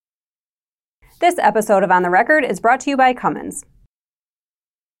This episode of On the Record is brought to you by Cummins.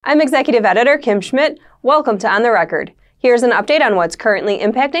 I'm Executive Editor Kim Schmidt. Welcome to On the Record. Here's an update on what's currently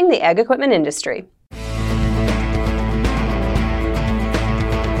impacting the ag equipment industry.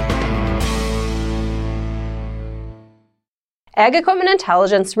 Ag Equipment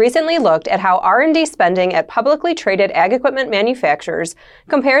Intelligence recently looked at how R&D spending at publicly traded ag equipment manufacturers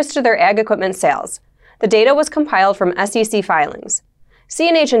compares to their ag equipment sales. The data was compiled from SEC filings.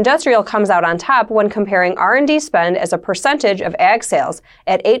 CNH Industrial comes out on top when comparing R&D spend as a percentage of ag sales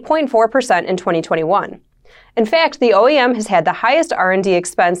at 8.4% in 2021. In fact, the OEM has had the highest R&D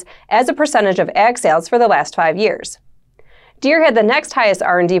expense as a percentage of ag sales for the last 5 years. Deere had the next highest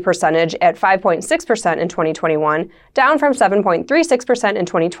R&D percentage at 5.6% in 2021, down from 7.36% in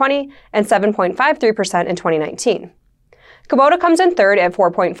 2020 and 7.53% in 2019. Kubota comes in third at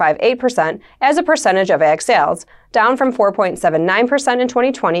 4.58% as a percentage of ag sales, down from 4.79% in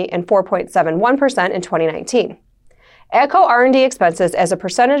 2020 and 4.71% in 2019. AGCO R&D expenses as a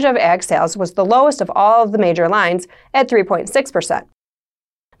percentage of ag sales was the lowest of all of the major lines at 3.6%.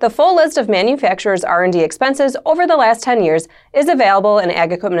 The full list of manufacturers' R&D expenses over the last 10 years is available in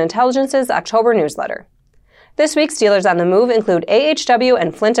Ag Equipment Intelligence's October newsletter. This week's dealers on the move include AHW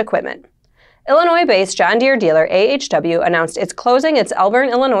and Flint Equipment. Illinois-based John Deere dealer AHW announced it's closing its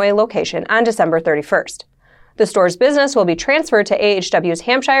Elburn, Illinois location on December 31st. The store's business will be transferred to AHW's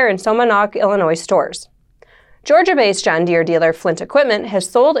Hampshire and Somonauk, Illinois stores. Georgia-based John Deere dealer Flint Equipment has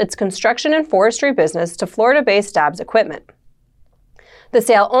sold its construction and forestry business to Florida-based Dobbs Equipment. The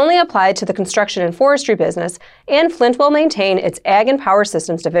sale only applied to the construction and forestry business, and Flint will maintain its Ag and Power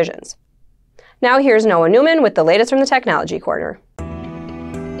Systems divisions. Now here's Noah Newman with the latest from the Technology Corner.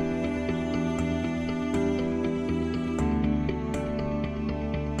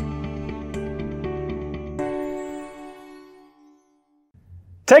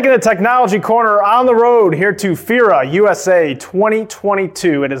 Taking the Technology Corner on the road here to FIRA USA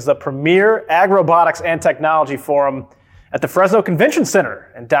 2022. It is the premier ag robotics and technology forum at the Fresno Convention Center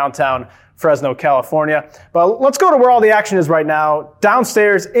in downtown Fresno, California. But let's go to where all the action is right now,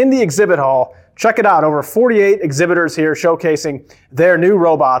 downstairs in the exhibit hall. Check it out, over 48 exhibitors here showcasing their new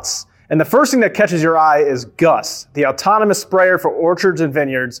robots. And the first thing that catches your eye is Gus, the autonomous sprayer for orchards and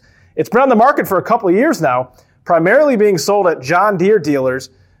vineyards. It's been on the market for a couple of years now, primarily being sold at John Deere dealers.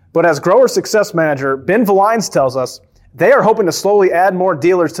 But as Grower Success Manager Ben Valines tells us, they are hoping to slowly add more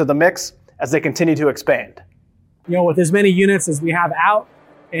dealers to the mix as they continue to expand. You know, with as many units as we have out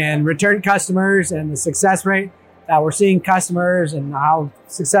and return customers and the success rate that we're seeing customers and how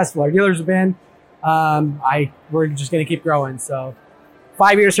successful our dealers have been, we're just going to keep growing. So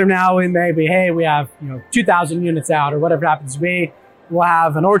 5 years from now, we may be, hey, we have 2,000 units out or whatever it happens to be. We'll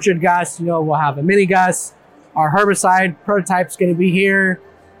have an orchard Gus, we'll have a mini Gus. Our herbicide prototype's going to be here.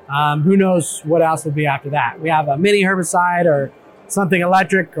 Who knows what else will be after that? We have a mini herbicide or something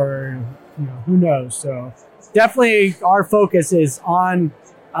electric or, who knows. So definitely our focus is on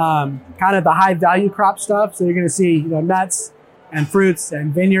kind of the high value crop stuff. So you're going to see, nuts and fruits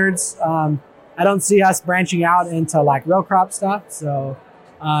and vineyards. I don't see us branching out into like row crop stuff. So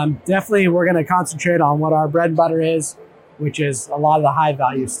definitely we're going to concentrate on what our bread and butter is, which is a lot of the high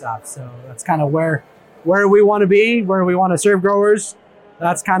value stuff. So that's kind of where we want to be, where we want to serve growers.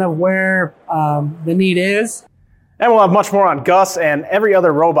 That's kind of where the need is. And we'll have much more on Gus and every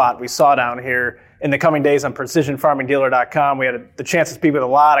other robot we saw down here in the coming days on PrecisionFarmingDealer.com. We had the chance to speak with a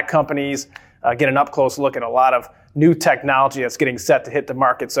lot of companies, get an up-close look at a lot of new technology that's getting set to hit the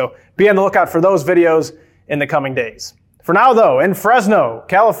market. So be on the lookout for those videos in the coming days. For now, though, in Fresno,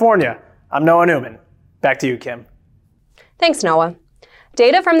 California, I'm Noah Newman. Back to you, Kim. Thanks, Noah.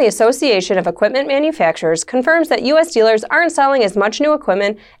 Data from the Association of Equipment Manufacturers confirms that U.S. dealers aren't selling as much new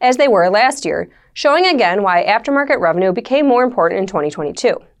equipment as they were last year, showing again why aftermarket revenue became more important in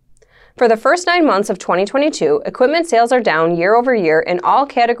 2022. For the first 9 months of 2022, equipment sales are down year over year in all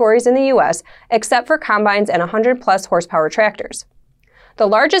categories in the U.S. except for combines and 100-plus horsepower tractors. The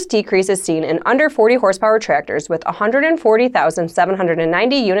largest decrease is seen in under 40 horsepower tractors with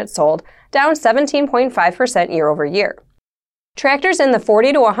 140,790 units sold, down 17.5% year over year. Tractors in the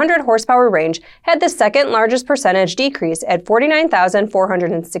 40 to 100 horsepower range had the second largest percentage decrease at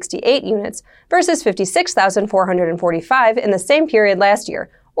 49,468 units versus 56,445 in the same period last year,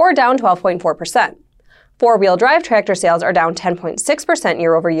 or down 12.4%. Four-wheel drive tractor sales are down 10.6%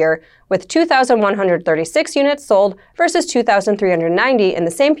 year over year, with 2,136 units sold versus 2,390 in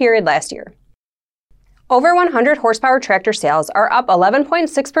the same period last year. Over 100 horsepower tractor sales are up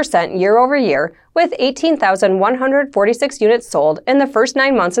 11.6% year over year, with 18,146 units sold in the first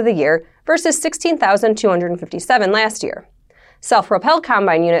 9 months of the year versus 16,257 last year. Self-propelled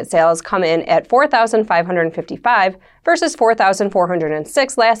combine unit sales come in at 4,555 versus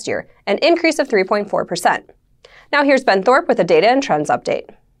 4,406 last year, an increase of 3.4%. Now here's Ben Thorpe with a data and trends update.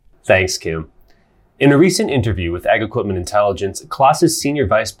 Thanks, Kim. In a recent interview with Ag Equipment Intelligence, Claas's Senior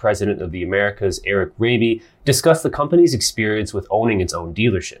Vice President of the Americas, Eric Raby, discussed the company's experience with owning its own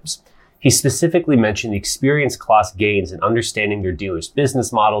dealerships. He specifically mentioned the experience Claas gains in understanding their dealers'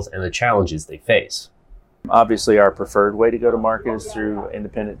 business models and the challenges they face. Obviously, our preferred way to go to market is through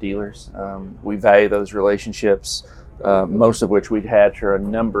independent dealers. We value those relationships, most of which we've had for a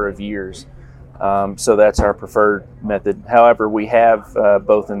number of years. So that's our preferred method. However, we have,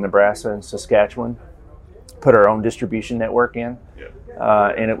 both in Nebraska and Saskatchewan, put our own distribution network in.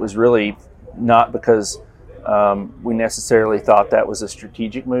 And it was really not because we necessarily thought that was a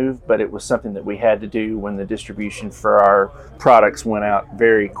strategic move, but it was something that we had to do when the distribution for our products went out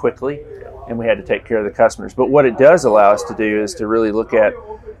very quickly and we had to take care of the customers. But what it does allow us to do is to really look at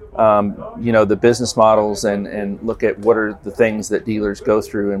the business models and look at what are the things that dealers go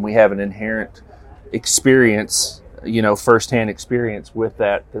through, and we have an inherent experience, firsthand experience with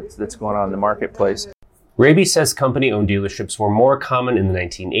that's going on in the marketplace. Raby says company-owned dealerships were more common in the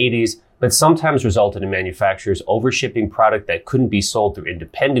 1980s, but sometimes resulted in manufacturers overshipping product that couldn't be sold through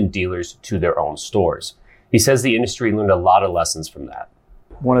independent dealers to their own stores. He says the industry learned a lot of lessons from that.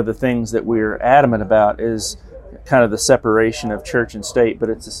 One of the things that we're adamant about is kind of the separation of church and state, but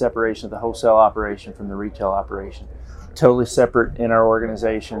it's the separation of the wholesale operation from the retail operation. Totally separate in our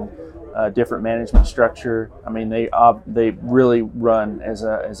organization, different management structure. I mean, they really run as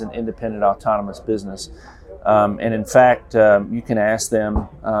an independent, autonomous business. And in fact, you can ask them,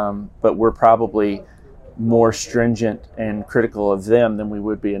 but we're probably more stringent and critical of them than we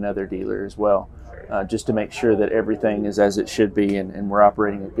would be another dealer as well, just to make sure that everything is as it should be and we're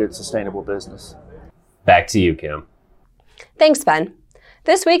operating a good, sustainable business. Back to you, Kim. Thanks, Ben.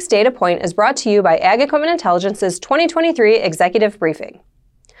 This week's Data Point is brought to you by Ag Equipment Intelligence's 2023 Executive Briefing.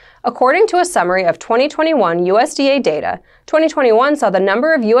 According to a summary of 2021 USDA data, 2021 saw the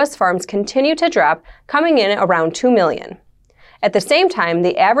number of U.S. farms continue to drop, coming in at around 2 million. At the same time,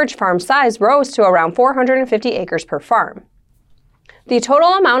 the average farm size rose to around 450 acres per farm. The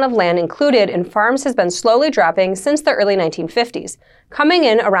total amount of land included in farms has been slowly dropping since the early 1950s, coming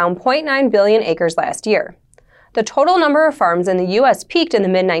in around 0.9 billion acres last year. The total number of farms in the U.S. peaked in the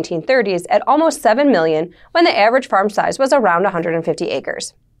mid-1930s at almost 7 million when the average farm size was around 150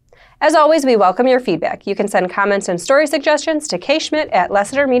 acres. As always, we welcome your feedback. You can send comments and story suggestions to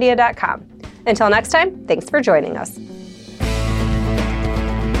kschmidt@lessitermedia.com. Until next time, thanks for joining us.